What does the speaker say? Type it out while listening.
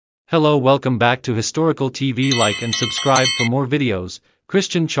Hello, welcome back to Historical TV. Like and subscribe for more videos.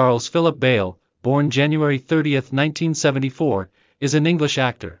 Christian Charles Philip Bale, born January 30, 1974, is an English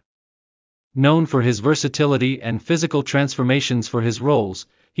actor. Known for his versatility and physical transformations for his roles,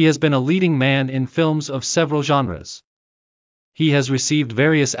 he has been a leading man in films of several genres. He has received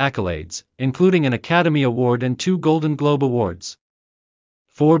various accolades, including an Academy Award and 2 Golden Globe Awards.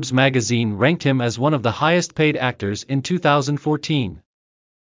 Forbes magazine ranked him as one of the highest-paid actors in 2014.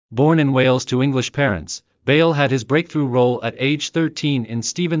 Born in Wales to English parents, Bale had his breakthrough role at age 13 in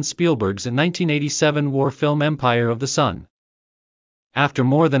Steven Spielberg's 1987 war film Empire of the Sun. After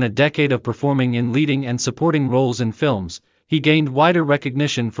more than a decade of performing in leading and supporting roles in films, he gained wider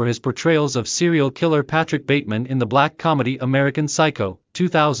recognition for his portrayals of serial killer Patrick Bateman in the black comedy American Psycho,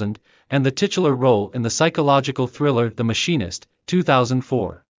 2000, and the titular role in the psychological thriller The Machinist,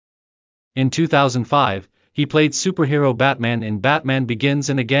 2004. In 2005, he played superhero Batman in Batman Begins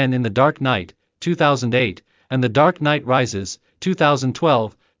and again in The Dark Knight, 2008, and The Dark Knight Rises,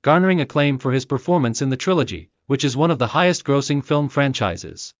 2012, garnering acclaim for his performance in the trilogy, which is one of the highest-grossing film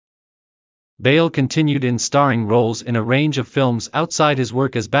franchises. Bale continued in starring roles in a range of films outside his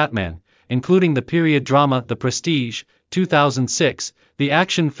work as Batman, including the period drama The Prestige, 2006, the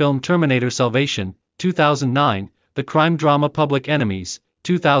action film Terminator Salvation, 2009, the crime drama Public Enemies,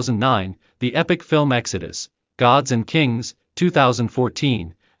 2009, the epic film Exodus, Gods and Kings,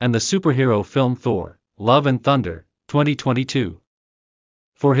 2014, and the superhero film Thor, Love and Thunder, 2022.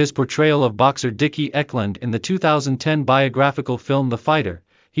 For his portrayal of boxer Dickie Eklund in the 2010 biographical film The Fighter,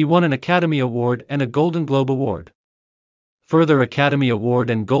 he won an Academy Award and a Golden Globe Award. Further Academy Award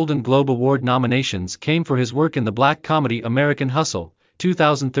and Golden Globe Award nominations came for his work in the black comedy American Hustle,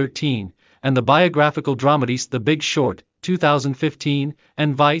 2013, and the biographical dramedies The Big Short, 2015,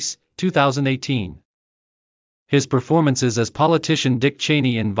 and Vice, 2018. His performances as politician Dick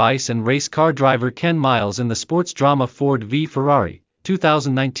Cheney in Vice and race car driver Ken Miles in the sports drama Ford v Ferrari,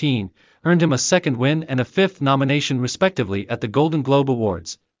 2019, earned him a second win and a 5th nomination respectively at the Golden Globe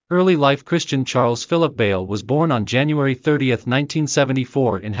Awards. Early life Christian Charles Philip Bale was born on January 30,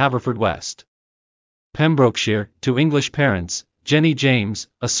 1974 in Haverfordwest, Pembrokeshire, to English parents, Jenny James,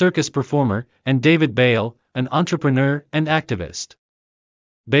 a circus performer, and David Bale, an entrepreneur and activist.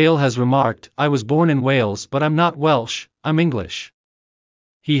 Bale has remarked, "I was born in Wales but I'm not Welsh, I'm English."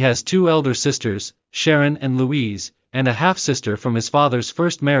 He has 2 elder sisters, Sharon and Louise, and a half-sister from his father's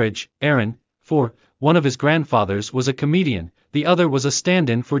first marriage, Erin. One of his grandfathers was a comedian, the other was a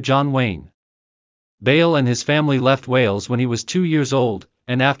stand-in for John Wayne. Bale and his family left Wales when he was 2 years old,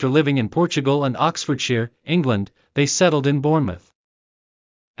 and after living in Portugal and Oxfordshire, England, they settled in Bournemouth.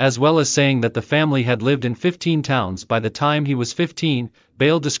 As well as saying that the family had lived in 15 towns by the time he was 15,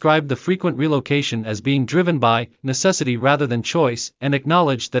 Bale described the frequent relocation as being driven by necessity rather than choice, and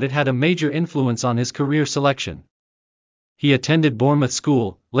acknowledged that it had a major influence on his career selection. He attended Bournemouth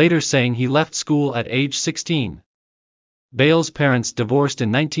School, later saying he left school at age 16. Bale's parents divorced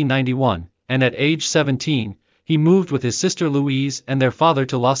in 1991, and at age 17, he moved with his sister Louise and their father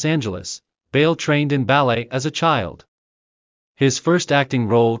to Los Angeles. Bale trained in ballet as a child. His first acting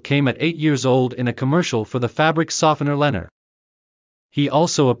role came at 8 years old in a commercial for the fabric softener Lenner. He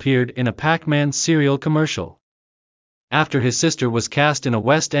also appeared in a Pac-Man cereal commercial. After his sister was cast in a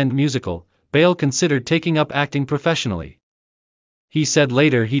West End musical, Bale considered taking up acting professionally. He said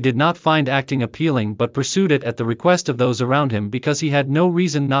later he did not find acting appealing but pursued it at the request of those around him because he had no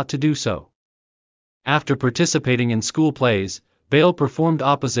reason not to do so. After participating in school plays, Bale performed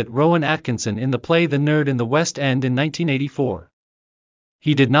opposite Rowan Atkinson in the play The Nerd in the West End in 1984.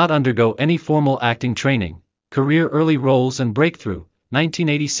 He did not undergo any formal acting training. Career early roles and breakthrough,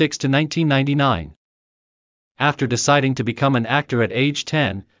 1986 to 1999. After deciding to become an actor at age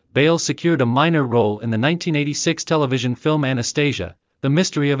 10, Bale secured a minor role in the 1986 television film Anastasia, The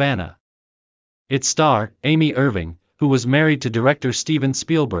Mystery of Anna. Its star, Amy Irving, who was married to director Steven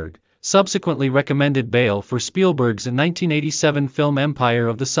Spielberg, subsequently recommended Bale for Spielberg's 1987 film Empire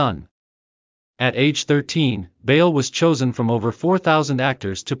of the Sun. At age 13, Bale was chosen from over 4,000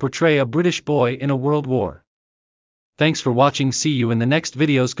 actors to portray a British boy in a world war. Thanks for watching. See you in the next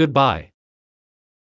videos. Goodbye.